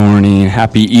Morning,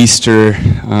 happy Easter.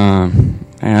 And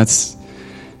it's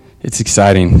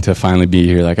exciting to finally be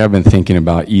here. Like, I've been thinking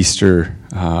about Easter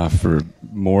for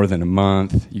more than a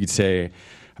month. You could say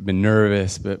I've been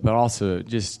nervous, but also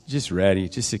just ready,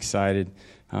 just excited.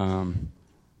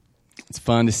 It's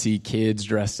fun to see kids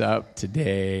dressed up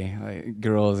today, like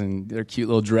girls in their cute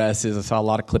little dresses. I saw a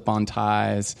lot of clip-on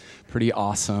ties, pretty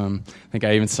awesome. I think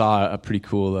I even saw a pretty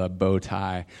cool bow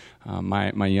tie.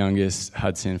 My youngest,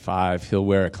 Hudson, 5, he'll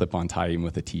wear a clip-on tie even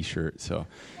with a T-shirt, so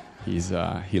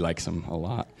he likes them a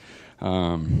lot.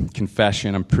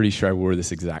 Confession, I'm pretty sure I wore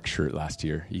this exact shirt last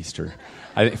year, Easter.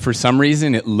 For some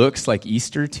reason, it looks like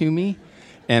Easter to me,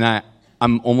 and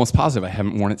I'm almost positive I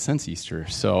haven't worn it since Easter.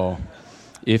 So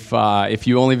if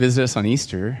you only visit us on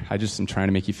Easter, I just am trying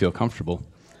to make you feel comfortable.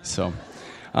 So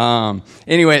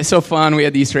anyway, it's so fun. We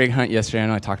had the Easter egg hunt yesterday. I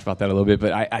know I talked about that a little bit,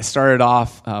 but I started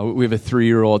off, we have a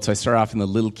 3-year-old, so I started off in the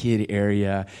little kid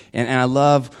area, and I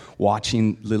love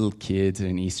watching little kids at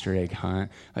an Easter egg hunt.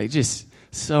 Like, just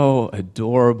so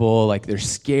adorable. Like, they're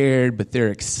scared, but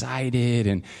they're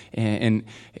excited, and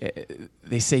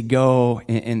they say go,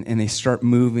 and they start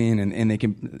moving, and they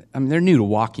can, I mean, they're new to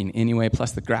walking anyway,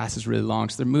 plus the grass is really long,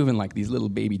 so they're moving like these little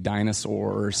baby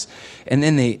dinosaurs, and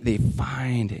then they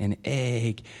find an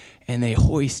egg, and they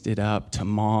hoist it up to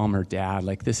mom or dad,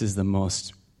 like this is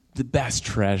the best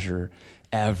treasure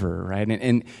ever, right?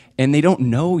 And they don't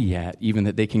know yet even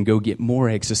that they can go get more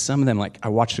eggs. So some of them, like, I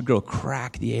watched a girl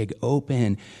crack the egg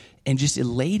open and just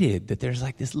elated that there's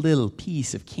like this little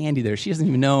piece of candy there. She doesn't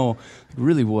even know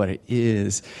really what it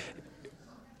is.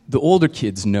 The older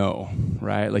kids know,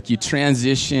 right? Like, you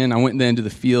transition. I went then to the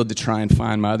field to try and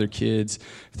find my other kids,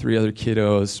 3 other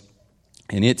kiddos,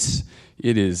 and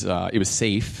it was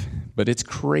safe, but it's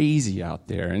crazy out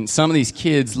there. And some of these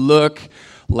kids look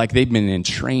like they've been in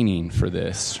training for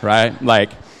this, right?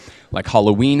 Like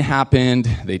Halloween happened,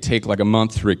 they take like a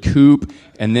month to recoup,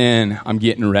 and then I'm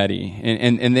getting ready.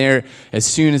 And they're, as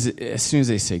soon as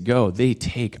they say go, they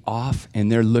take off,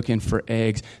 and they're looking for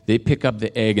eggs. They pick up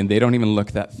the egg, and they don't even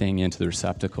look that thing into the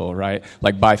receptacle, right?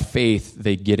 Like, by faith,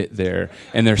 they get it there.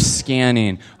 And they're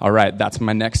scanning, all right, that's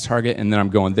my next target, and then I'm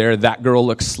going there. That girl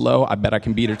looks slow, I bet I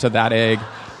can beat her to that egg.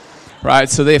 Right,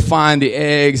 so they find the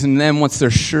eggs, and then once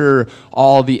they're sure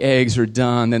all the eggs are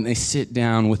done, then they sit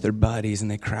down with their buddies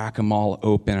and they crack them all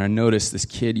open. I noticed this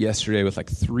kid yesterday with like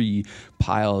 3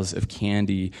 piles of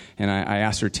candy, and I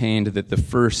ascertained that the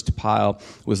first pile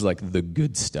was like the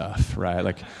good stuff, right?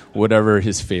 Like whatever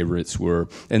his favorites were.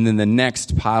 And then the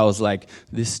next pile is like,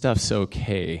 this stuff's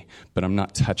okay, but I'm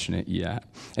not touching it yet.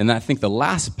 And I think the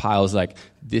last pile is like,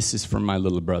 this is for my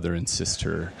little brother and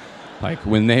sister. Like,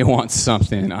 when they want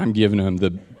something, I'm giving them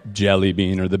the jelly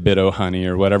bean or the bit of honey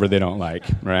or whatever they don't like,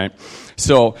 right?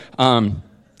 So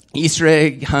Easter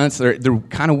egg hunts, they're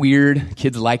kind of weird.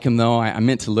 Kids like them, though. I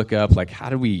meant to look up, like,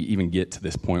 how do we even get to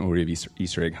this point where we have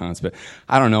Easter egg hunts? But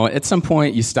I don't know. At some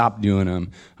point, you stop doing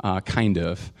them, kind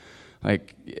of.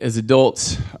 Like, as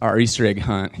adults, our Easter egg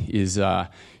hunt is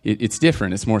it's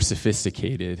different. It's more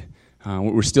sophisticated.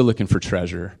 We're still looking for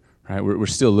treasure. Right? We're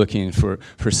still looking for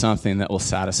something that will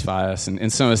satisfy us.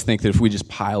 And some of us think that if we just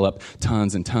pile up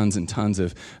tons and tons and tons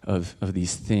of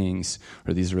these things,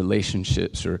 or these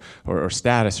relationships, or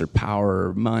status, or power,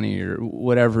 or money, or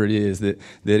whatever it is, that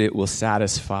it will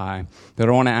satisfy. But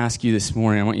I want to ask you this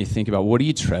morning, I want you to think about, what do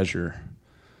you treasure?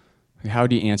 How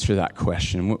do you answer that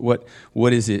question?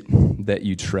 What is it that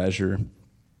you treasure?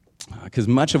 Because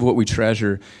much of what we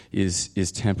treasure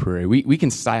is temporary. We can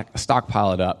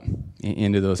stockpile it up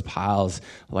into those piles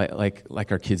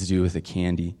like our kids do with the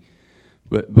candy.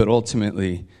 But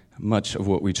ultimately, much of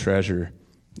what we treasure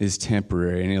is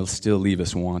temporary, and it'll still leave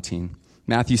us wanting.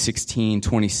 Matthew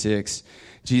 16:26,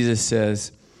 Jesus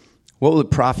says, "What will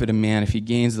it profit a man if he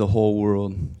gains the whole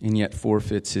world and yet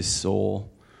forfeits his soul?"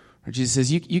 Or Jesus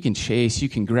says, you can chase, you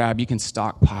can grab, you can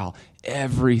stockpile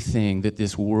everything that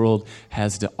this world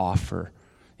has to offer.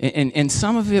 And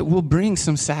some of it will bring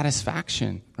some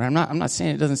satisfaction. Right? I'm not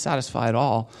saying it doesn't satisfy at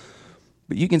all,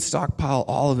 but you can stockpile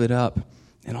all of it up,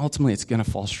 and ultimately it's going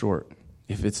to fall short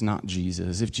if it's not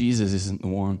Jesus, if Jesus isn't the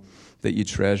one that you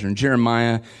treasure. And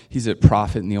Jeremiah, he's a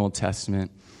prophet in the Old Testament.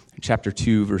 In chapter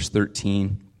 2, verse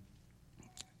 13,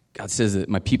 God says that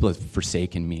my people have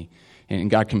forsaken me. And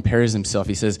God compares himself.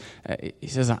 He says,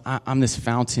 I'm this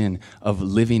fountain of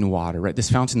living water, right?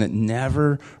 This fountain that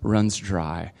never runs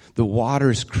dry. The water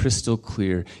is crystal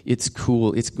clear. It's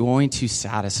cool. It's going to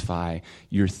satisfy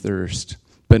your thirst.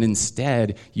 But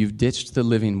instead, you've ditched the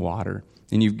living water.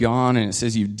 And you've gone, and it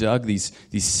says you've dug these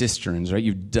cisterns, right?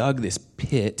 You've dug this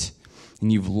pit,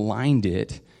 and you've lined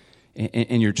it.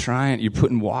 and you're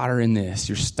putting water in this,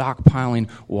 you're stockpiling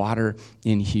water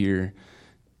in here,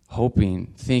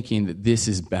 thinking that this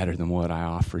is better than what I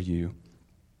offer you.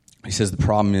 He says the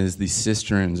problem is these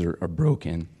cisterns are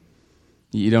broken.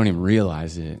 You don't even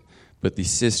realize it, but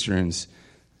these cisterns,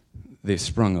 they've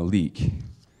sprung a leak.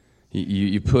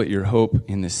 You put your hope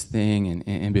in this thing,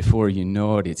 and before you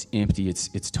know it, it's empty,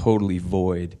 it's totally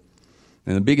void.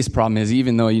 And the biggest problem is,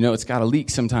 even though you know it's got a leak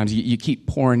sometimes, you keep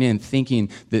pouring in thinking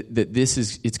that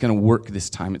it's going to work this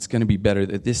time, it's going to be better,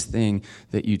 that this thing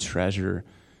that you treasure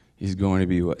is going to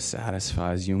be what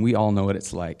satisfies you. And we all know what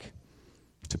it's like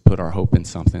to put our hope in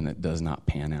something that does not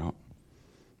pan out.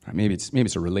 Right? Maybe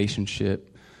it's a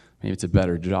relationship, maybe it's a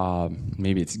better job,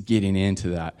 maybe it's getting into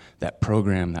that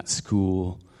program, that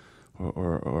school,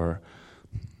 or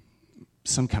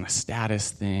some kind of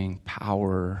status thing,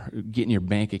 power, getting your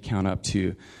bank account up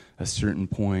to a certain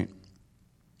point.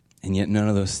 And yet none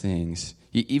of those things,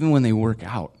 even when they work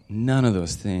out, none of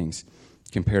those things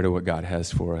compare to what God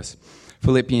has for us.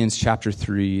 Philippians chapter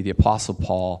 3, the Apostle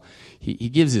Paul, he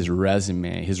gives his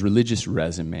resume, his religious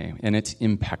resume, and it's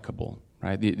impeccable.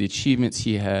 Right? The achievements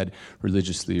he had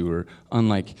religiously were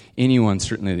unlike anyone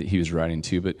certainly that he was writing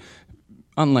to, but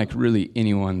unlike really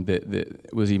anyone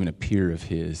that was even a peer of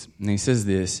his. And he says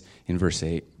this in verse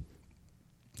 8.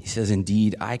 He says,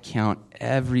 "Indeed, I count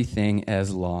everything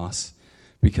as loss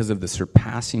because of the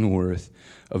surpassing worth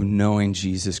of knowing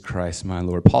Jesus Christ, my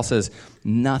Lord." Paul says,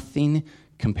 nothing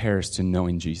compares to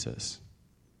knowing Jesus.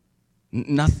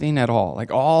 Nothing at all.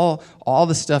 Like all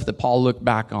the stuff that Paul looked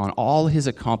back on, all his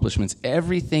accomplishments,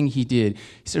 everything he did,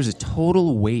 he says it's a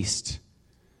total waste.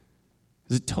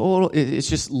 It's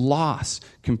just loss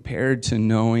compared to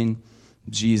knowing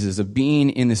Jesus, of being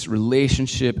in this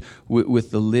relationship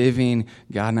with the living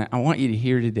God. And I want you to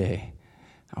hear today,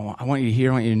 I want you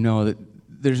to know that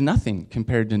there's nothing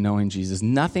compared to knowing Jesus.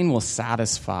 Nothing will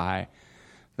satisfy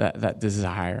that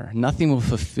desire. Nothing will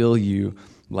fulfill you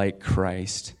like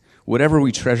Christ. Whatever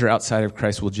we treasure outside of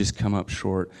Christ will just come up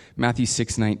short. Matthew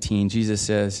 6:19, Jesus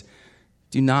says,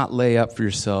 "Do not lay up for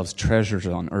yourselves treasures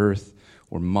on earth,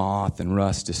 where moth and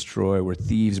rust destroy, where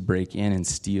thieves break in and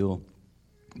steal.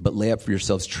 But lay up for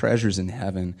yourselves treasures in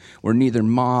heaven, where neither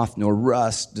moth nor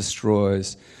rust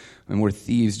destroys, and where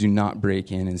thieves do not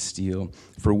break in and steal.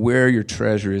 For where your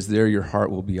treasure is, there your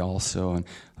heart will be also." And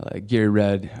Gary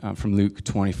read from Luke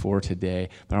 24 today,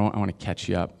 but I want to catch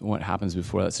you up what happens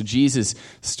before that. So Jesus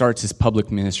starts his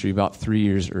public ministry about 3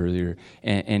 years earlier,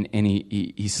 and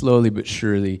he slowly but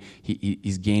surely,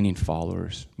 he's gaining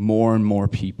followers. More and more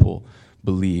people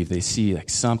believe. They see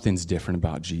like something's different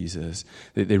about Jesus.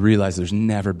 They realize there's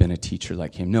never been a teacher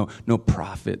like him. No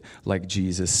prophet like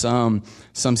Jesus. Some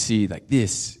see like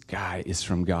this guy is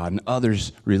from God, and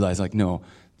others realize like, no,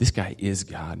 this guy is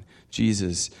God.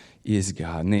 Jesus is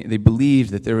God. And they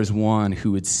believed that there was one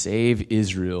who would save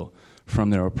Israel from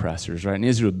their oppressors, right? And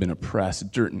Israel had been oppressed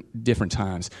at different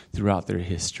times throughout their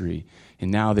history.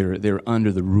 And now they're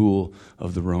under the rule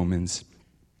of the Romans.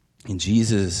 And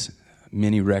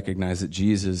many recognize that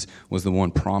Jesus was the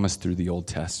one promised through the Old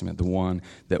Testament, the one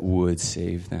that would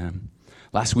save them.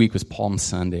 Last week was Palm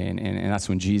Sunday, and that's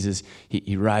when Jesus,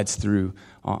 he rides through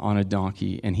on a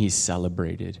donkey, and he's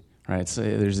celebrated, right? So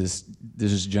there's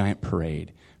this giant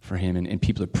parade for him, and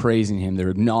people are praising him, they're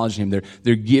acknowledging him,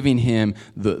 they're giving him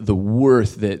the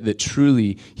worth that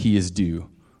truly he is due.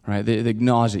 Right? They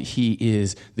acknowledge that he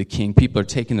is the king. People are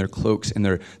taking their cloaks and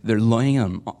they're laying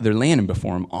them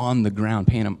before him on the ground,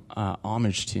 paying him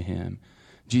homage to him.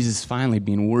 Jesus is finally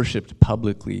being worshipped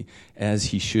publicly as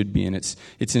he should be, and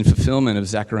it's in fulfillment of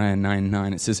Zechariah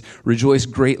 9:9. It says, "Rejoice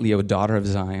greatly, O daughter of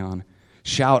Zion.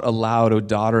 Shout aloud, O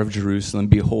daughter of Jerusalem.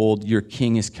 Behold, your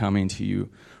king is coming to you.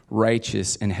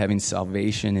 Righteous and having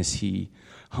salvation is he,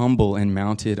 humble and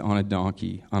mounted on a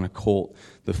donkey, on a colt,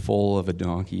 the foal of a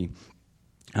donkey."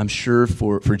 I'm sure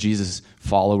for Jesus'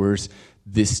 followers,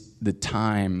 the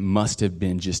time must have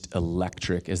been just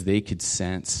electric, as they could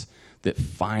sense that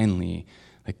finally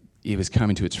it was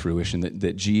coming to its fruition,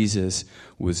 that Jesus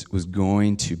was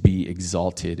going to be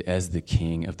exalted as the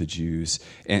King of the Jews.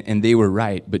 And they were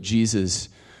right, but Jesus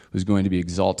was going to be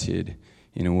exalted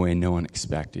in a way no one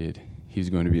expected. He was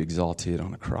going to be exalted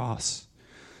on a cross.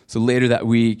 So later that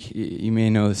week, you may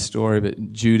know the story,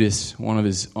 but Judas, one of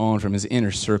his own from his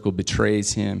inner circle,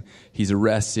 betrays him. He's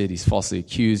arrested. He's falsely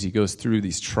accused. He goes through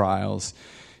these trials.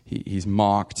 He's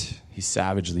mocked. He's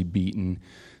savagely beaten.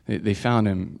 They found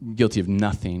him guilty of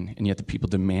nothing, and yet the people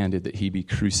demanded that he be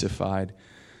crucified.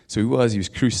 So he was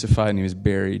crucified, and he was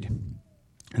buried.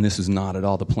 And this was not at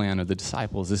all the plan of the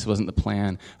disciples. This wasn't the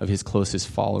plan of his closest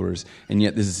followers, and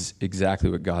yet this is exactly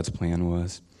what God's plan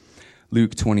was.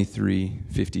 Luke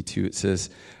 23:52, it says,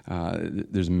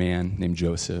 there's a man named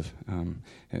Joseph.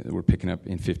 We're picking up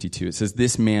in 52. It says,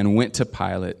 this man went to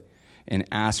Pilate and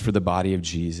asked for the body of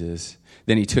Jesus.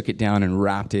 Then he took it down and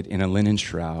wrapped it in a linen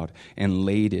shroud and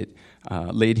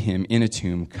laid him in a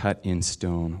tomb cut in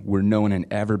stone, where no one had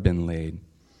ever been laid.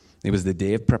 It was the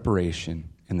day of preparation,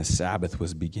 and the Sabbath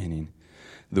was beginning.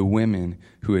 The women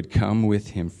who had come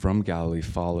with him from Galilee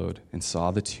followed and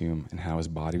saw the tomb and how his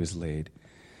body was laid.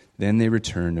 Then they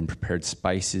returned and prepared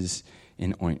spices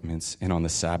and ointments, and on the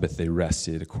Sabbath they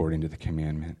rested according to the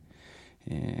commandment.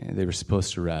 And they were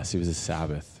supposed to rest. It was a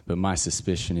Sabbath, but my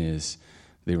suspicion is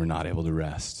they were not able to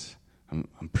rest.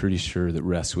 I'm pretty sure that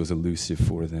rest was elusive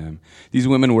for them. These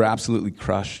women were absolutely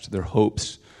crushed. Their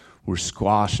hopes were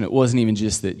squashed, and it wasn't even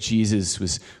just that Jesus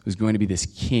was going to be this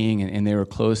king and they were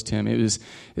close to him. It was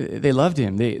they loved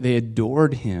him. They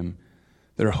adored him.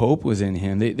 Their hope was in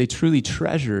him. They truly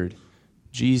treasured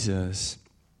Jesus.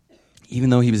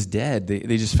 Even though he was dead,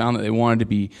 they just found that they wanted to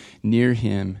be near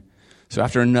him. So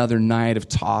after another night of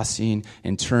tossing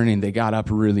and turning, they got up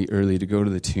really early to go to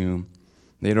the tomb.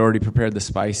 They had already prepared the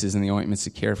spices and the ointments to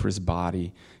care for his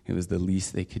body. It was the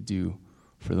least they could do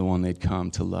for the one they'd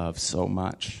come to love so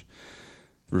much.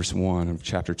 Verse 1 of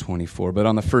chapter 24. But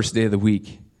on the first day of the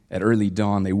week, at early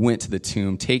dawn, they went to the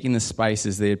tomb, taking the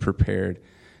spices they had prepared,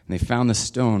 and they found the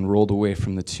stone rolled away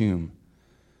from the tomb.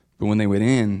 But when they went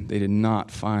in, they did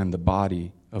not find the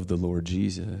body of the Lord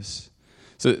Jesus.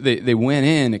 So they went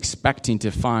in expecting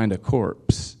to find a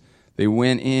corpse. They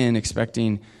went in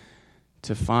expecting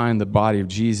to find the body of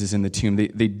Jesus in the tomb.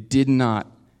 They did not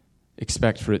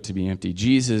expect for it to be empty.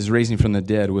 Jesus raising from the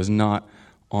dead was not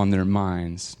on their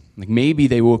minds. Like maybe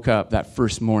they woke up that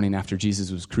first morning after Jesus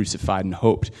was crucified and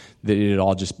hoped that it had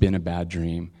all just been a bad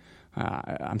dream.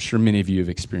 I'm sure many of you have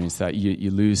experienced that. You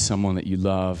lose someone that you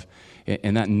love,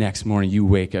 and that next morning you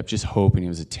wake up just hoping it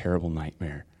was a terrible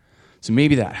nightmare. So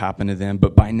maybe that happened to them,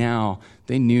 but by now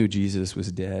they knew Jesus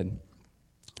was dead.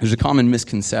 There's a common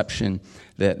misconception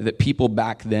that people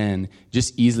back then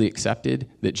just easily accepted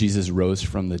that Jesus rose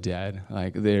from the dead.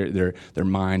 Like their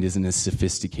mind isn't as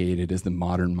sophisticated as the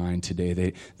modern mind today.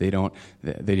 They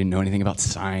didn't know anything about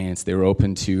science. They were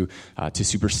open to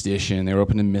superstition. They were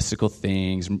open to mystical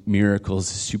things, miracles,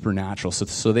 supernatural.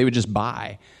 So they would just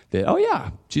buy that. Oh yeah,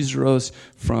 Jesus rose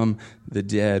from the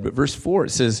dead. But verse 4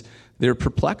 it says they're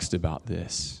perplexed about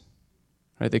this.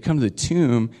 Right, they come to the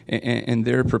tomb and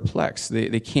they're perplexed.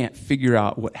 They can't figure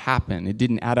out what happened. It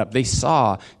didn't add up. They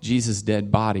saw Jesus'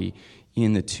 dead body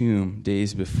in the tomb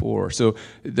days before. So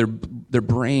their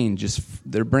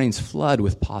brains flood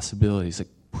with possibilities. Like,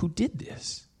 who did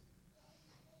this?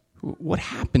 What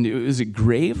happened? Was it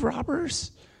grave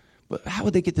robbers? But how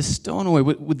would they get the stone away?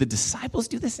 Would the disciples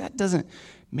do this? That doesn't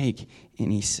make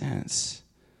any sense.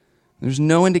 There's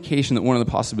no indication that one of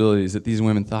the possibilities that these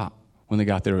women thought when they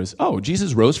got there was, oh,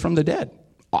 Jesus rose from the dead.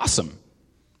 Awesome.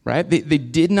 Right? They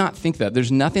did not think that.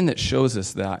 There's nothing that shows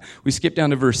us that. We skip down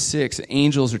to verse 6.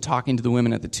 Angels are talking to the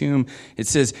women at the tomb. It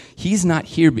says, he's not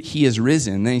here, but he has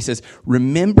risen. Then he says,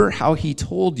 remember how he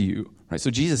told you. Right?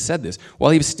 So Jesus said this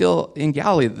while he was still in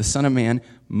Galilee, that the Son of Man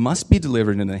must be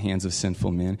delivered into the hands of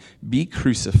sinful men, be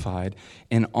crucified,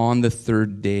 and on the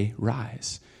third day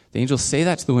rise. The angels say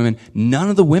that to the women. None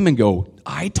of the women go,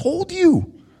 I told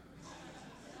you.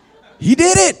 He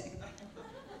did it.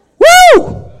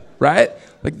 Woo! Right?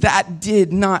 Like that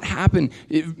did not happen.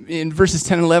 In verses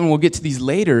 10 and 11, we'll get to these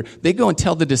later. They go and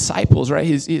tell the disciples, right?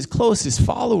 His closest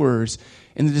followers.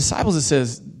 And the disciples, it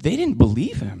says, they didn't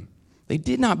believe him. They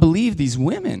did not believe these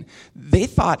women. They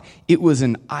thought it was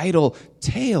an idle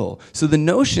tale. So the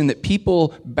notion that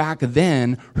people back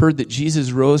then heard that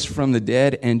Jesus rose from the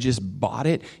dead and just bought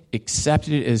it,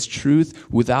 accepted it as truth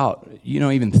without,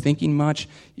 even thinking much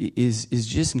is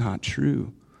just not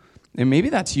true. And maybe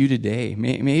that's you today.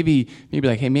 Maybe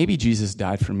like, hey, maybe Jesus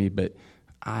died for me, but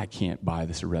I can't buy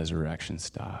this resurrection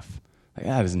stuff. Like,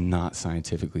 that is not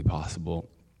scientifically possible.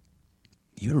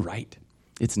 You're right.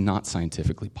 It's not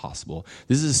scientifically possible.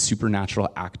 This is a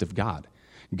supernatural act of God.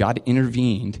 God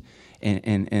intervened,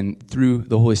 and through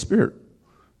the Holy Spirit,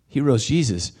 he rose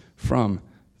Jesus from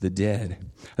the dead.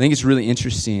 I think it's really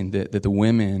interesting that the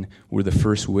women were the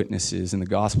first witnesses in the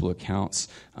gospel accounts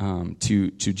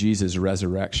to Jesus'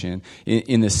 resurrection.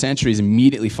 In the centuries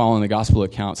immediately following the gospel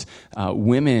accounts,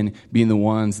 women being the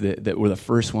ones that were the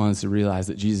first ones to realize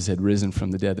that Jesus had risen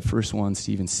from the dead, the first ones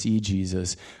to even see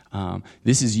Jesus.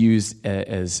 This is used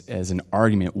as an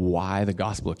argument why the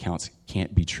gospel accounts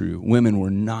can't be true. Women were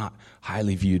not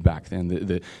highly viewed back then.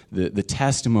 The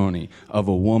testimony of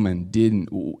a woman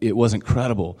it wasn't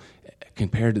credible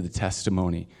compared to the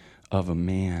testimony of a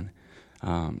man.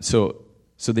 So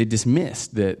So they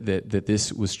dismissed that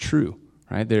this was true.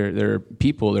 Right? There are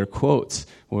people, there are quotes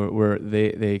where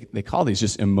they call these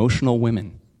just emotional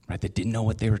women, right? That didn't know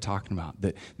what they were talking about,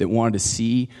 that wanted to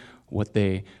see what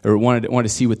they, or wanted to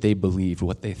see what they believed,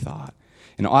 what they thought.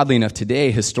 And oddly enough,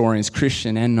 today, historians,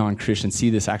 Christian and non-Christian, see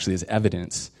this actually as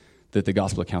evidence that the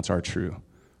gospel accounts are true.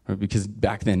 Right? Because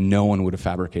back then, no one would have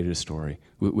fabricated a story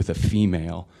with a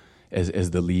female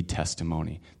as the lead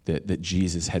testimony that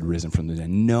Jesus had risen from the dead.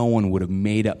 No one would have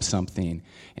made up something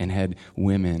and had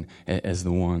women as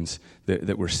the ones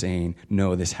that were saying,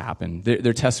 no, this happened.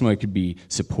 Their testimony could be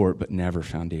support, but never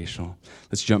foundational.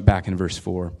 Let's jump back in verse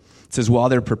 4. It says, while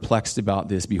they're perplexed about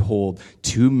this, behold,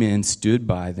 2 men stood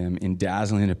by them in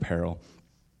dazzling apparel.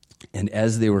 And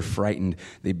as they were frightened,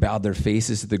 they bowed their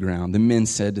faces to the ground. The men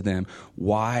said to them,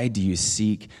 why do you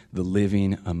seek the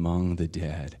living among the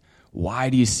dead? Why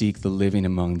do you seek the living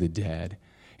among the dead?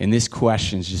 And this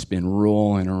question's just been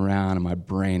rolling around in my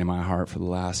brain and my heart for the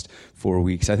last 4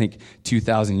 weeks. I think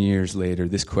 2,000 years later,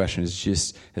 this question is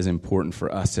just as important for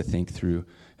us to think through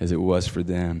as it was for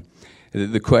them.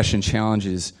 The question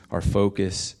challenges our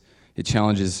focus. It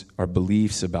challenges our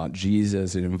beliefs about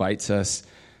Jesus. It invites us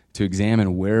to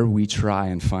examine where we try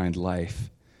and find life.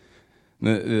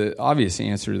 The obvious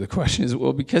answer to the question is,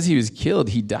 well, because he was killed,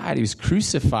 he died, he was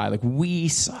crucified. Like, we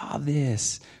saw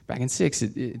this. Back in 6,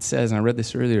 it says, and I read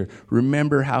this earlier,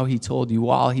 remember how he told you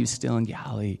while he was still in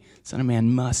Galilee, Son of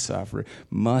Man must suffer,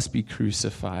 must be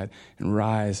crucified, and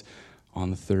rise on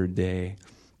the 3rd day.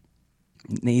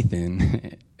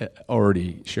 Nathan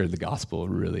already shared the gospel,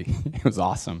 really. It was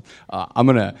awesome. I'm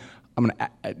gonna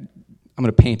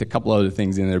paint a couple other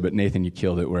things in there, but Nathan, you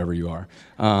killed it wherever you are.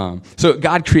 So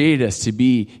God created us to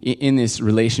be in this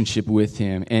relationship with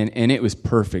him, and it was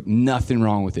perfect. Nothing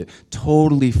wrong with it.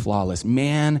 Totally flawless.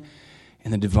 Man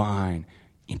and the divine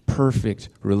in perfect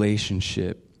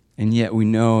relationship. And yet we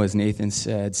know, as Nathan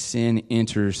said, sin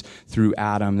enters through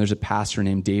Adam. There's a pastor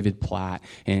named David Platt,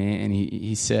 and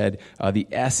he said, the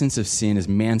essence of sin is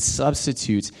man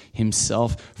substitutes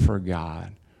himself for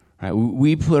God. Right?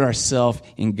 We put ourselves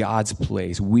in God's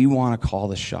place. We want to call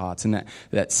the shots. And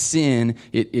that sin,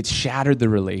 it shattered the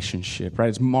relationship. Right?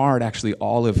 It's marred actually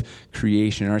all of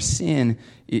creation. Our sin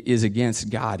is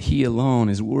against God. He alone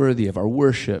is worthy of our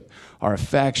worship, our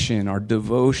affection, our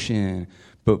devotion.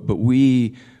 But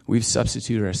we've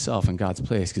substituted ourselves in God's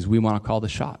place because we want to call the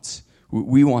shots.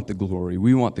 We want the glory.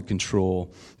 We want the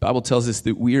control. The Bible tells us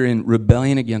that we are in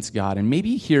rebellion against God. And maybe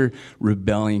you hear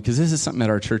rebellion, because this is something at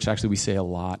our church actually we say a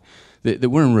lot, that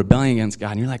we're in rebellion against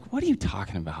God. And you're like, what are you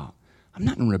talking about? I'm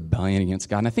not in rebellion against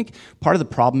God. And I think part of the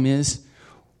problem is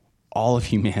all of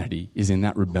humanity is in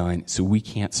that rebellion, so we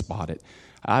can't spot it.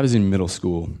 I was in middle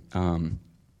school,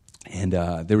 and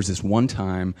there was this one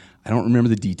time, I don't remember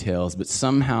the details, but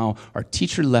somehow our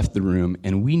teacher left the room,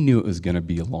 and we knew it was going to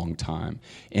be a long time.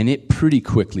 And it pretty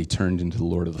quickly turned into the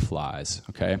Lord of the Flies,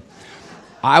 okay?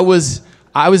 I was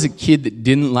a kid that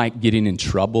didn't like getting in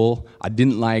trouble. I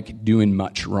didn't like doing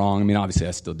much wrong. I mean, obviously,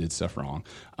 I still did stuff wrong.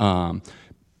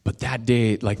 But that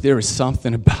day, like, there was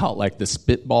something about, like, the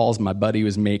spitballs my buddy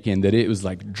was making that it was,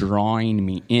 like, drawing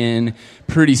me in.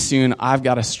 Pretty soon, I've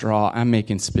got a straw. I'm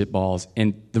making spitballs,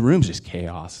 and the room's just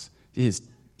chaos. It's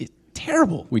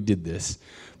terrible we did this.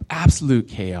 Absolute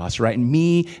chaos, right? And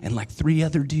me and, like, 3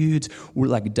 other dudes were,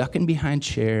 like, ducking behind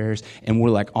chairs, and we're,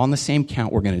 like, on the same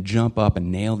count, we're going to jump up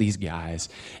and nail these guys.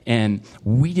 And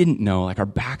we didn't know, like, our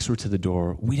backs were to the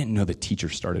door. We didn't know the teacher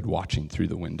started watching through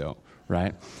the window.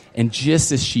 Right? And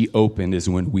just as she opened is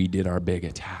when we did our big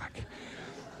attack.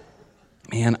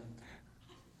 Man,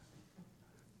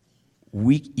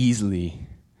 we easily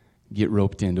get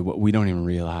roped into what we don't even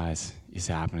realize is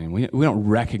happening. We don't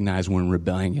recognize when we're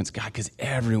rebelling against God because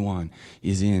everyone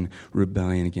is in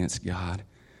rebellion against God.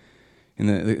 And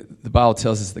the Bible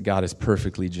tells us that God is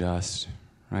perfectly just.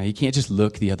 Right? You can't just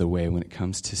look the other way when it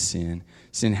comes to sin.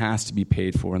 Sin has to be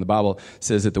paid for. And the Bible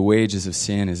says that the wages of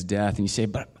sin is death. And you say,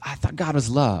 but I thought God was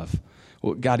love.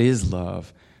 Well, God is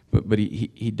love. But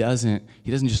he doesn't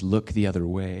just look the other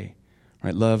way.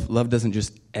 Right? Love doesn't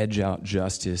just edge out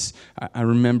justice. I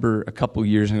remember a couple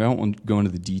years ago, I don't want to go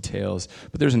into the details,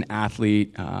 but there's an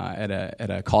athlete at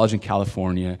a college in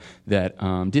California that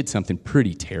did something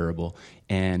pretty terrible.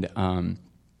 And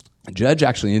a judge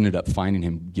actually ended up finding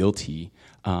him guilty.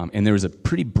 And there was a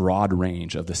pretty broad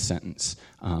range of the sentence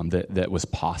that was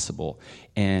possible.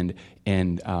 And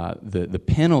the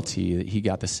penalty that he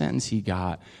got, the sentence he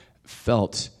got,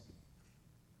 felt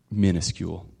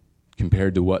minuscule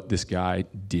compared to what this guy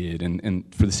did. And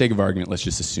for the sake of argument, let's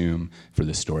just assume for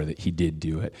this story that he did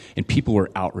do it. And people were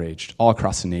outraged all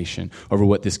across the nation over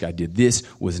what this guy did. This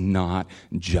was not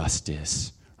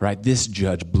justice. right? This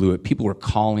judge blew it. People were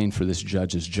calling for this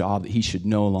judge's job, that he should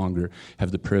no longer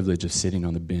have the privilege of sitting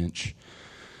on the bench.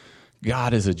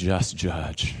 God is a just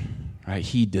judge, right?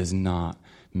 He does not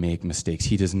make mistakes.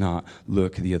 He does not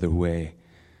look the other way.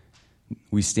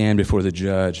 We stand before the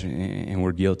judge and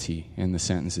we're guilty, and the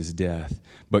sentence is death.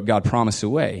 But God promised a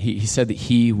way. He said that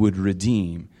he would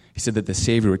redeem. He said that the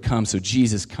Savior would come. So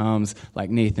Jesus comes, like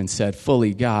Nathan said,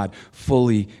 fully God,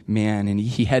 fully man. And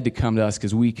he had to come to us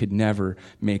because we could never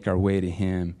make our way to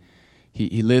him.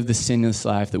 He lived the sinless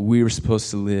life that we were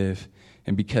supposed to live.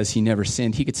 And because he never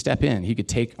sinned, he could step in. He could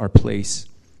take our place.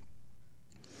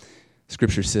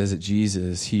 Scripture says that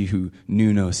Jesus, he who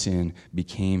knew no sin,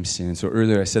 became sin. So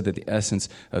earlier I said that the essence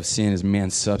of sin is man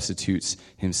substitutes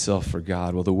himself for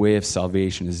God. Well, the way of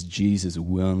salvation is Jesus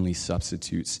willingly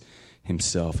substitutes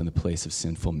himself in the place of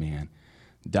sinful man,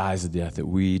 dies the death that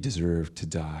we deserve to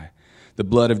die. The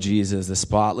blood of Jesus, the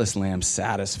spotless lamb,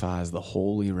 satisfies the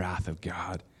holy wrath of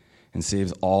God and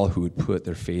saves all who would put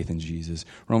their faith in Jesus.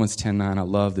 Romans 10:9, I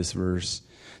love this verse.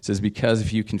 It says, because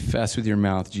if you confess with your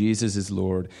mouth Jesus is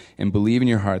Lord and believe in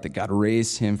your heart that God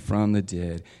raised him from the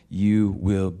dead, you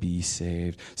will be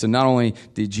saved. So not only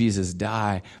did Jesus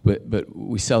die, but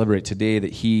we celebrate today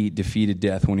that he defeated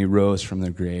death when he rose from the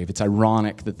grave. It's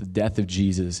ironic that the death of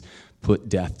Jesus put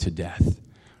death to death.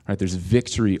 Right? There's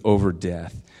victory over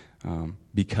death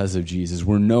because of Jesus.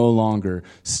 We're no longer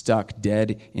stuck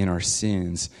dead in our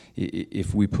sins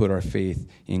if we put our faith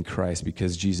in Christ,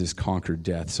 because Jesus conquered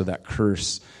death. So that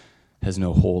curse has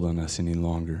no hold on us any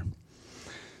longer.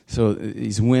 So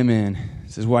these women,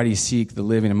 says, why do you seek the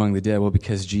living among the dead? Well,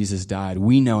 because Jesus died.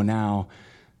 We know now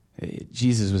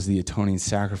Jesus was the atoning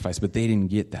sacrifice, but they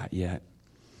didn't get that yet.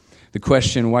 The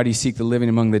question, why do you seek the living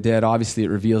among the dead? Obviously, it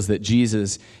reveals that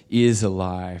Jesus is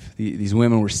alive. These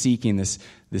women were seeking this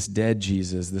dead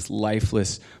Jesus, this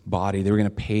lifeless body. They were going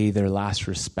to pay their last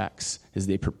respects as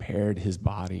they prepared his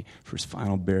body for his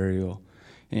final burial.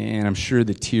 And I'm sure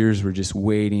the tears were just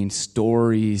waiting.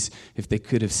 Stories, if they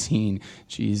could have seen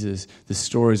Jesus, the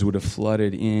stories would have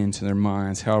flooded into their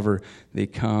minds. However, they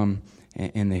come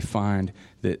and they find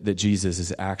that Jesus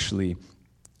is actually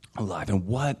alive. And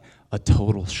what a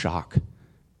total shock.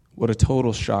 What a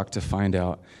total shock to find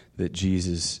out that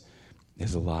Jesus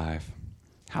is alive.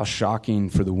 How shocking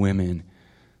for the women,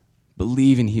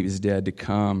 believing he was dead, to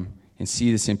come and see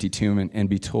this empty tomb and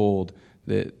be told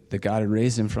that God had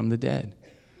raised him from the dead.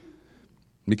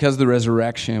 Because of the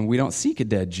resurrection, we don't seek a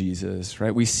dead Jesus,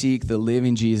 right? We seek the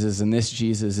living Jesus, and this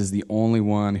Jesus is the only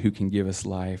one who can give us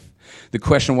life. The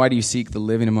question, why do you seek the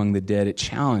living among the dead? It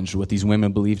challenged what these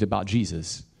women believed about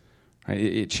Jesus. Right?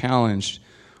 It challenged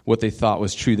what they thought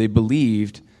was true. They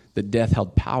believed that death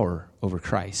held power over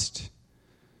Christ.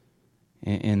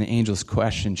 And the angel's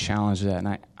question challenged that. And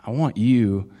I want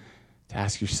you to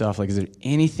ask yourself, is there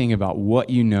anything about what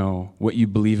you know, what you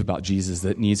believe about Jesus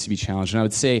that needs to be challenged? And I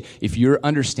would say, if your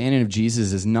understanding of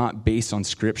Jesus is not based on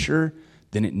Scripture,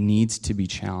 then it needs to be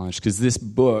challenged. Because this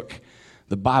book,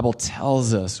 the Bible,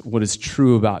 tells us what is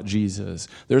true about Jesus.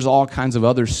 There's all kinds of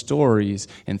other stories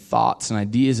and thoughts and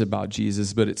ideas about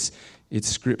Jesus, but it's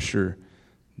Scripture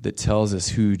that tells us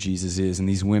who Jesus is. And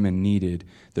these women needed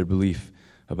their belief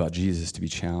about Jesus to be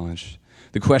challenged.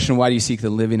 The question, why do you seek the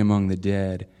living among the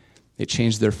dead? It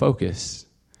changed their focus.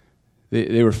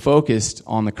 They were focused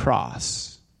on the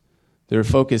cross. They were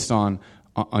focused on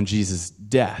Jesus'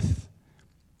 death.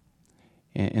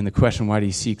 And the question, why do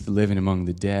you seek the living among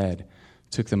the dead,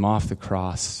 took them off the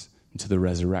cross into the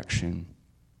resurrection.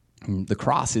 And the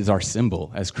cross is our symbol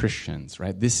as Christians,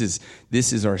 right? This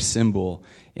is our symbol,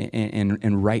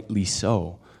 and rightly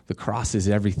so. The cross is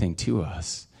everything to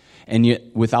us. And yet,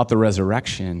 without the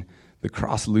resurrection, the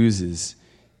cross loses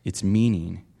its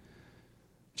meaning.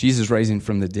 Jesus rising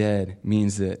from the dead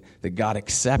means that God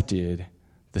accepted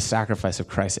the sacrifice of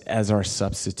Christ as our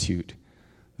substitute,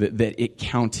 that it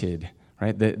counted,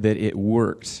 right? That it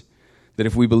worked. That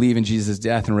if we believe in Jesus'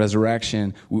 death and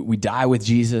resurrection, we die with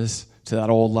Jesus to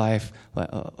that old life,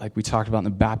 like we talked about in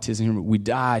the baptism. We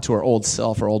die to our old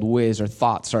self, our old ways, our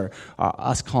thoughts, our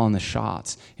us calling the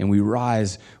shots, and we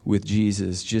rise with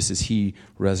Jesus just as he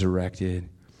resurrected.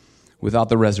 Without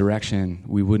the resurrection,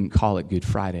 we wouldn't call it Good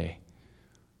Friday.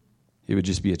 It would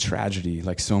just be a tragedy,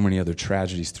 like so many other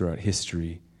tragedies throughout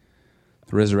history.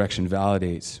 The resurrection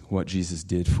validates what Jesus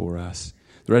did for us.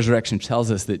 The resurrection tells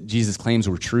us that Jesus' claims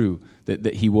were true,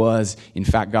 that he was, in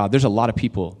fact, God. There's a lot of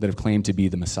people that have claimed to be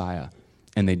the Messiah,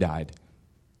 and they died,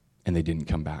 and they didn't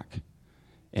come back.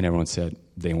 And everyone said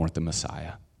they weren't the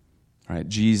Messiah. Right?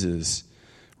 Jesus,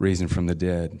 raising from the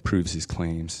dead, proves his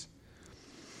claims.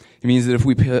 It means that if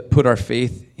we put our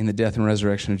faith in the death and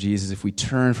resurrection of Jesus, if we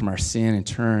turn from our sin and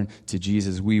turn to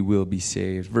Jesus, we will be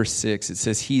saved. Verse 6, it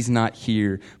says, he's not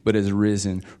here, but has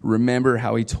risen. Remember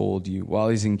how he told you while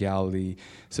he's in Galilee.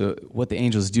 So what the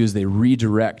angels do is they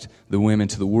redirect the women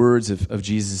to the words of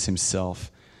Jesus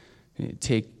himself.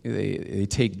 They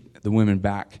take the women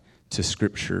back to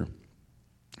Scripture.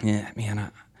 Yeah,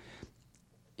 man,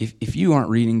 if you aren't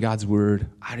reading God's word,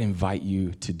 I'd invite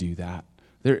you to do that.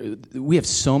 We have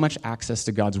so much access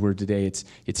to God's word today,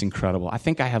 it's incredible. I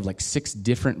think I have like 6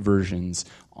 different versions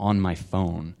on my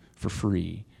phone for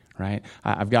free, right?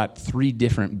 I've got 3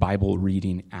 different Bible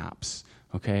reading apps,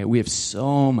 okay? We have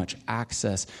so much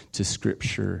access to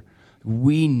Scripture.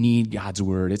 We need God's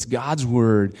word. It's God's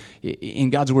word. In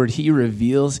God's word, he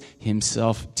reveals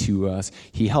himself to us.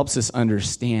 He helps us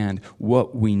understand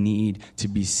what we need to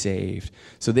be saved.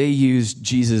 So they used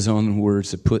Jesus' own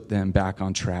words to put them back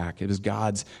on track. It was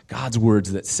God's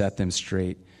words that set them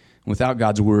straight. Without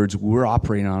God's words, we're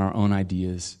operating on our own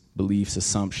ideas, beliefs,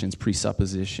 assumptions,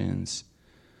 presuppositions.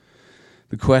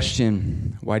 The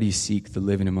question, why do you seek the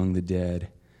living among the dead?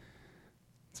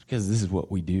 It's because this is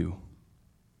what we do.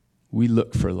 We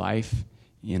look for life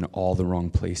in all the wrong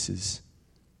places.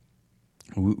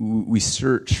 We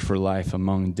search for life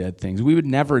among dead things. We would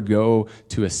never go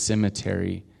to a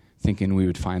cemetery thinking we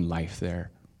would find life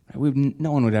there.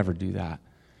 No one would ever do that.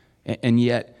 And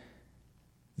yet,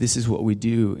 this is what we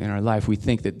do in our life. We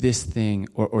think that this thing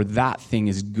or that thing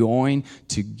is going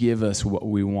to give us what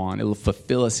we want. It'll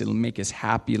fulfill us. It'll make us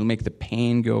happy. It'll make the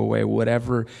pain go away,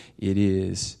 whatever it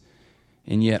is.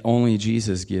 And yet, only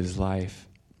Jesus gives life.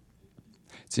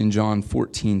 It's in John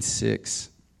 14:6.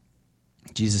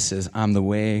 Jesus says, I'm the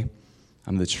way,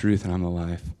 I'm the truth, and I'm the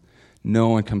life. No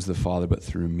one comes to the Father but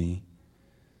through me.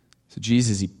 So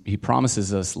Jesus, he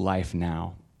promises us life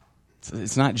now.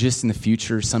 It's not just in the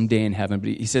future, someday in heaven, but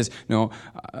he says, no,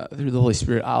 through the Holy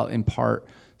Spirit, I'll impart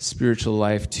spiritual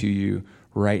life to you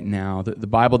right now. The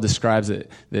Bible describes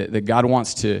it, that God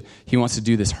wants to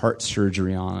do this heart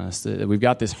surgery on us. That we've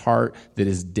got this heart that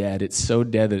is dead. It's so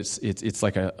dead that it's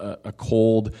like a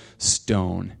cold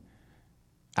stone,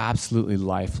 absolutely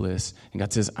lifeless. And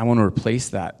God says, I want to replace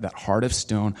that heart of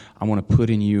stone. I want to put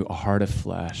in you a heart of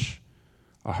flesh,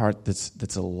 a heart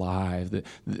that's alive.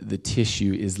 The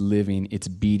tissue is living, it's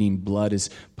beating, blood is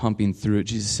pumping through it.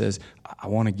 Jesus says, I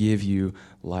want to give you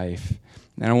life.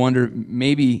 And I wonder,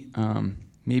 maybe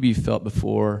you felt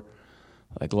before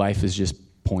like life is just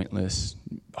pointless,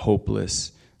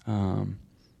 hopeless.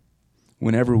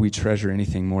 Whenever we treasure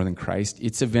anything more than Christ,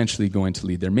 it's eventually going to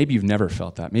lead there. Maybe you've never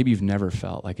felt that. Maybe you've never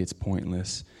felt like it's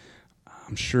pointless.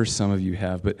 I'm sure some of you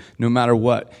have. But no matter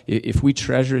what, if we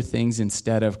treasure things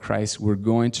instead of Christ, we're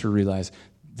going to realize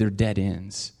they're dead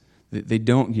ends. They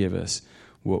don't give us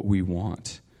what we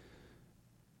want.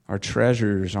 Our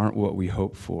treasures aren't what we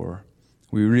hope for.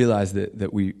 We realize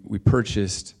that we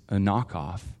purchased a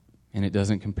knockoff, and it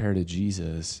doesn't compare to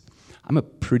Jesus. I'm a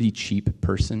pretty cheap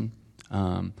person.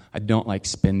 I don't like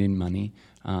spending money.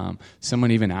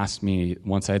 Someone even asked me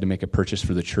once, I had to make a purchase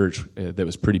for the church that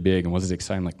was pretty big and was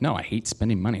exciting. I'm like, no, I hate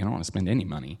spending money. I don't want to spend any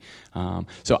money.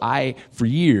 So for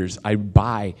years,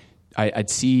 I'd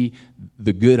see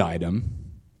the good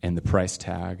item and the price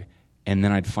tag, and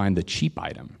then I'd find the cheap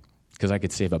item because I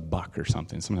could save $1 or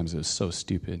something. Sometimes it was so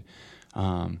stupid.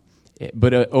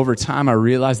 But over time, I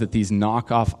realized that these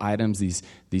knockoff items,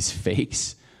 these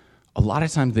fakes, a lot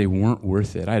of times they weren't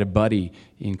worth it. I had a buddy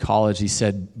in college, he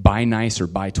said, buy nice or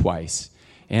buy twice.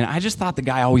 And I just thought the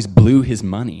guy always blew his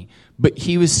money. But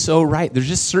he was so right. There's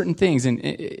just certain things, and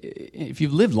if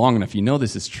you've lived long enough, you know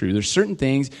this is true. There's certain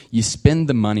things, you spend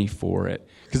the money for it.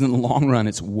 Because in the long run,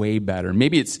 it's way better.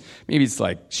 Maybe it's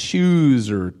like shoes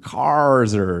or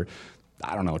cars or,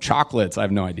 I don't know, chocolates. I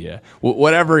have no idea.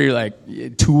 Whatever you're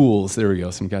like, tools. There we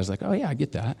go. Some guy's like, oh yeah, I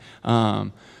get that.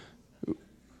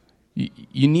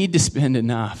 You need to spend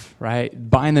enough, right?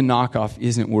 Buying the knockoff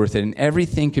isn't worth it. And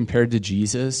everything compared to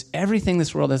Jesus, everything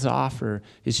this world has to offer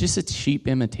is just a cheap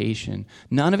imitation.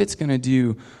 None of it's going to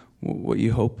do what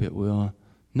you hope it will.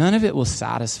 None of it will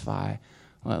satisfy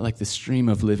like the stream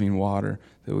of living water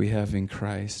that we have in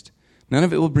Christ. None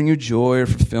of it will bring you joy or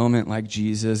fulfillment like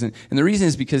Jesus. And the reason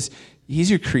is because he's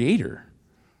your creator.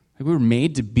 Like we were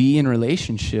made to be in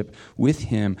relationship with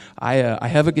him. I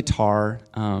have a guitar.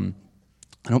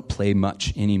 I don't play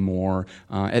much anymore.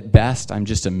 At best, I'm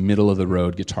just a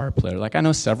middle-of-the-road guitar player. Like, I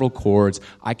know several chords.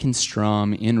 I can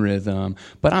strum in rhythm,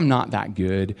 but I'm not that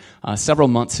good. Several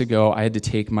months ago, I had to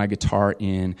take my guitar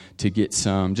in to get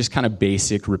some just kind of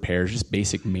basic repairs, just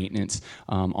basic maintenance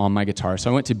on my guitar. So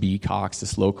I went to B. Cox,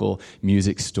 this local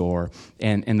music store,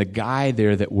 and the guy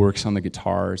there that works on the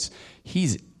guitars,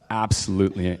 he's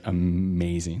absolutely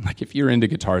amazing. Like, if you're into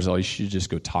guitars, you should just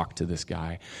go talk to this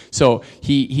guy. So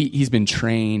he's been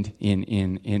trained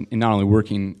in not only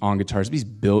working on guitars, but he's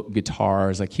built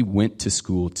guitars. Like, he went to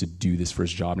school to do this for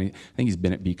his job. And I think he's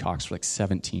been at B. Cox for like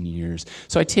 17 years.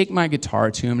 So I take my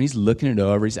guitar to him, and he's looking it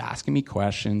over. He's asking me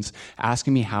questions,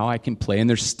 asking me how I can play. And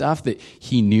there's stuff that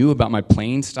he knew about my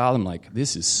playing style. I'm like,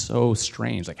 this is so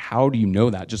strange. Like, how do you know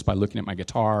that just by looking at my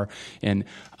guitar? And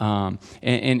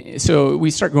so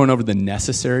we start going over the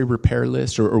necessary repair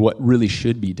list or what really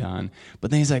should be done. But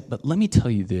then he's like, but let me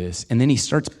tell you this. And then he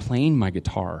starts playing my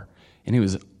guitar, and it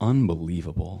was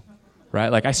unbelievable, right?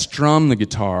 Like, I strum the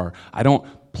guitar. I don't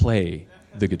play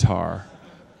the guitar.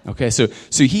 Okay, so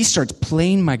he starts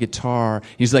playing my guitar.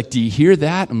 He's like, do you hear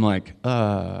that? I'm like,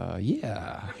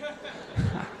 yeah,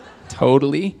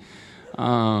 totally.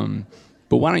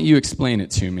 But why don't you explain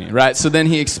it to me, right? So then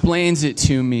he explains it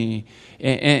to me,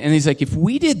 and he's like, if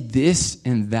we did this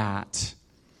and that,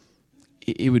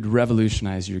 it would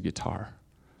revolutionize your guitar.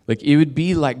 Like, it would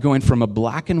be like going from a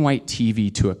black and white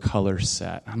TV to a color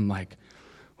set. I'm like,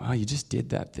 well, you just did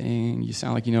that thing. You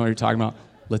sound like you know what you're talking about.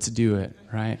 Let's do it,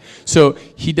 right? So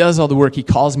he does all the work. He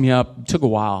calls me up. It took a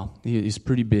while. He's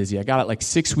pretty busy. I got it like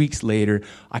 6 weeks later.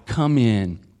 I come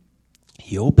in.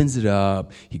 He opens it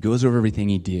up. He goes over everything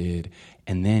he did.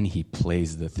 And then he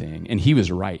plays the thing. And he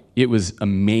was right. It was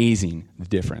amazing, the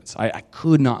difference. I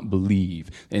could not believe.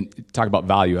 And talk about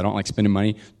value. I don't like spending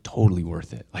money. Totally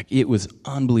worth it. Like, it was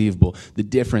unbelievable. The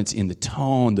difference in the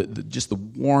tone, just the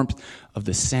warmth of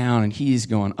the sound. And he's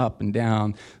going up and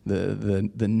down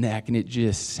the neck. And it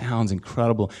just sounds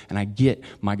incredible. And I get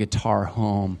my guitar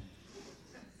home.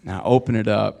 And I open it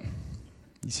up.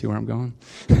 You see where I'm going?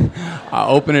 I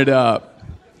open it up.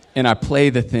 And I play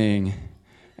the thing.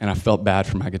 And I felt bad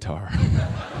for my guitar.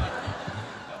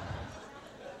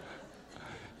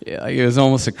 Yeah, like, it was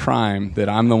almost a crime that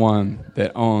I'm the one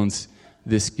that owns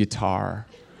this guitar,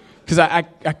 because I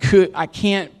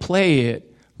can't play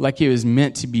it like it was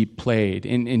meant to be played.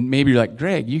 And maybe you're like,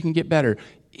 Greg, you can get better.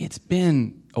 It's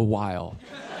been a while.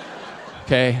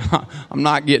 Okay, I'm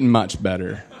not getting much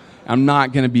better. I'm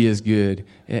not going to be as good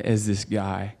as this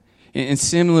guy. And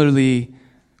similarly,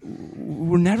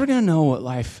 we're never going to know what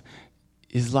life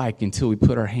is like until we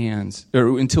put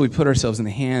ourselves in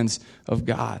the hands of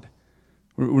God.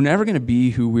 We're never going to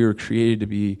be who we were created to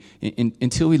be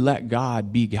until we let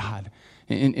God be God,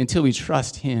 until we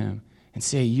trust Him and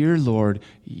say, "You're Lord,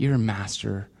 you're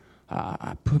Master.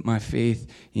 I put my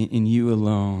faith in you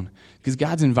alone." Because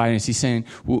God's inviting us. He's saying,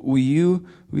 "Will you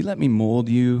let me mold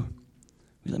you?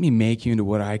 Let me make you into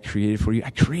what I created for you. I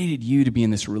created you to be in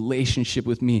this relationship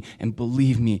with me, and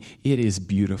believe me, it is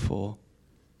beautiful."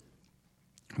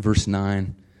 Verse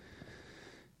 9,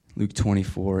 Luke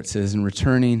 24, it says, "And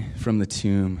returning from the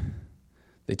tomb,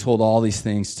 they told all these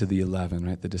things to the 11,"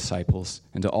 right, the disciples,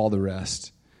 "and to all the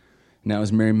rest. And that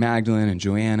was Mary Magdalene and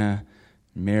Joanna,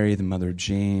 Mary, the mother of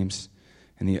James,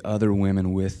 and the other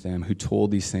women with them who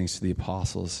told these things to the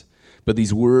apostles. But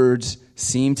these words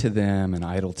seemed to them an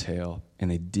idle tale, and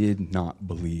they did not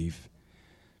believe."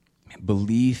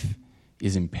 Belief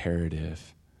is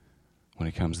imperative when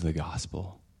it comes to the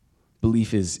gospel.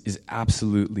 Belief is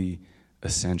absolutely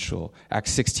essential. Acts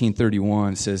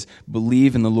 16:31 says,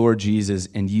 "Believe in the Lord Jesus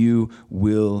and you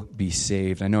will be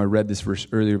saved." I know I read this verse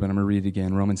earlier, but I'm going to read it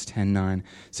again. Romans 10:9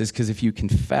 says, "Because if you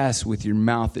confess with your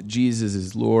mouth that Jesus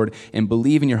is Lord and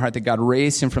believe in your heart that God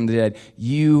raised him from the dead,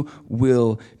 you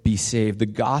will be saved." The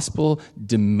gospel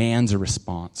demands a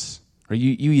response. Or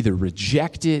you either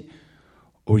reject it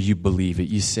or you believe it.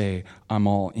 You say, "I'm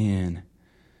all in."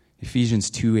 Ephesians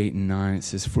 2:8-9, it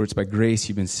says, "For it's by grace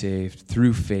you've been saved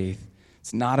through faith.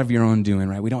 It's not of your own doing,"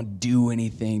 right? We don't do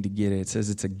anything to get it. It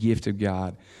says it's a gift of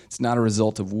God. It's not a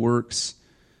result of works,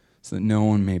 so that no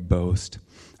one may boast.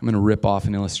 I'm going to rip off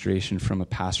an illustration from a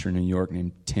pastor in New York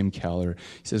named Tim Keller.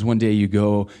 He says one day you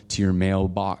go to your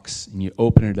mailbox and you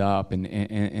open it up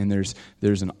and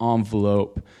there's an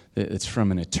envelope that's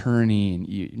from an attorney, and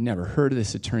you never heard of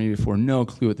this attorney before, no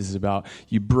clue what this is about.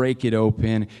 You break it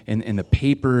open and the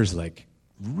paper is like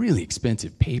really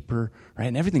expensive paper, right?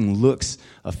 And everything looks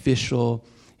official.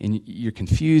 And you're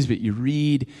confused, but you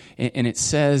read, and it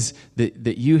says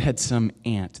that you had some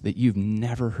aunt that you've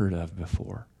never heard of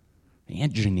before.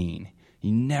 Aunt Janine.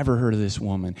 You never heard of this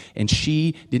woman. And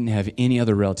she didn't have any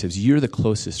other relatives. You're the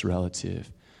closest relative.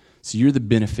 So you're the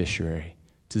beneficiary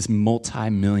to this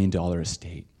multi-million-dollar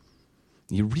estate.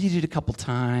 You read it a couple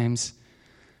times,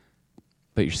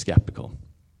 but you're skeptical.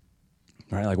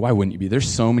 Right? Like, why wouldn't you be?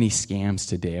 There's so many scams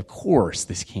today. Of course,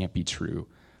 this can't be true.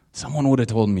 Someone would have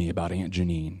told me about Aunt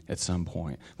Janine at some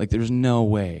point. Like, there's no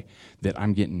way that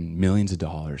I'm getting millions of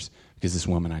dollars because this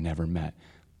woman I never met,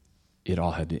 it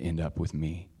all had to end up with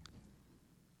me.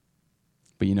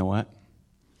 But you know what?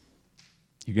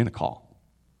 You're going to call.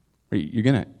 Or you're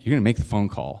going to make the phone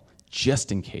call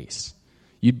just in case.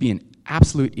 You'd be an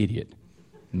absolute idiot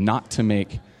not to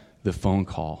make the phone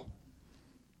call.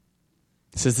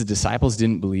 It says the disciples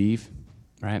didn't believe,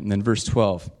 right? And then verse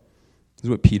 12, this is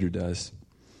what Peter does.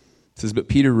 It says, but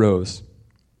Peter rose.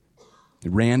 He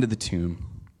ran to the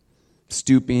tomb.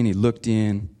 Stooping, he looked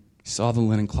in. He saw the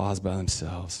linen cloths by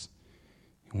themselves.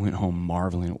 He went home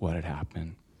marveling at what had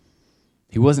happened.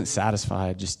 He wasn't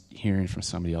satisfied just hearing from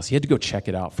somebody else. He had to go check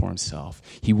it out for himself.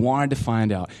 He wanted to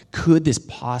find out, could this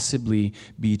possibly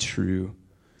be true?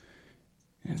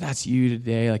 And if that's you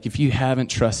today, like if you haven't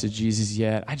trusted Jesus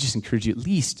yet, I just encourage you at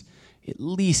least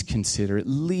consider, at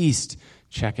least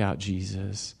check out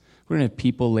Jesus. We're going to have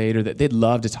people later that they'd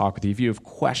love to talk with you. If you have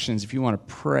questions, if you want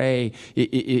to pray,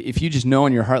 if you just know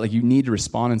in your heart like you need to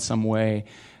respond in some way,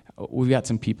 we've got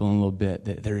some people in a little bit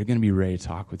that are going to be ready to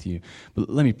talk with you. But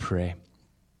let me pray.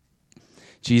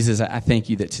 Jesus, I thank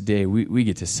you that today we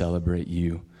get to celebrate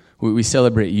you. We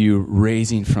celebrate you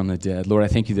raising from the dead. Lord, I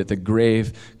thank you that the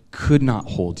grave could not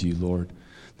hold you, Lord.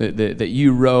 That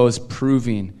you rose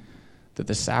proving that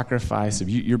the sacrifice of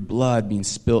your blood being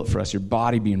spilt for us, your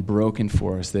body being broken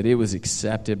for us, that it was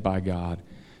accepted by God.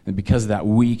 And because of that,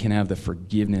 we can have the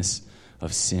forgiveness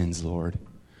of sins, Lord.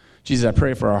 Jesus, I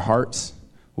pray for our hearts,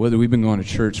 whether we've been going to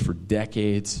church for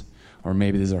decades or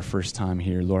maybe this is our first time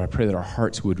here. Lord, I pray that our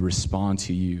hearts would respond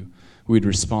to you. We'd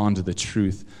respond to the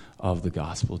truth of the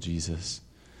gospel, Jesus.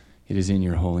 It is in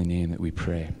your holy name that we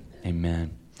pray.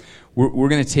 Amen. We're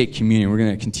going to take communion. We're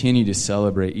going to continue to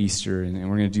celebrate Easter, and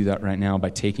we're going to do that right now by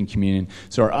taking communion.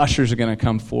 So our ushers are going to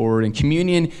come forward, and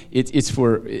communion, this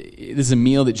is a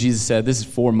meal that Jesus said, this is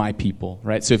for my people,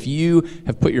 right? So if you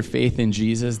have put your faith in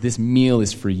Jesus, this meal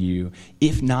is for you.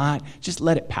 If not, just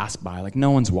let it pass by. Like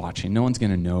no one's watching. No one's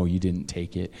going to know you didn't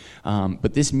take it.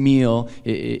 But this meal,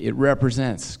 it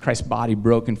represents Christ's body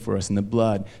broken for us and the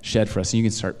blood shed for us, and you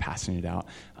can start passing it out.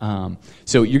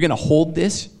 So you're going to hold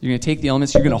this. You're going to take the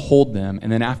elements. You're going to hold them.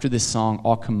 And then after this song,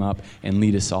 I'll come up and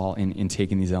lead us all in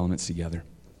taking these elements together.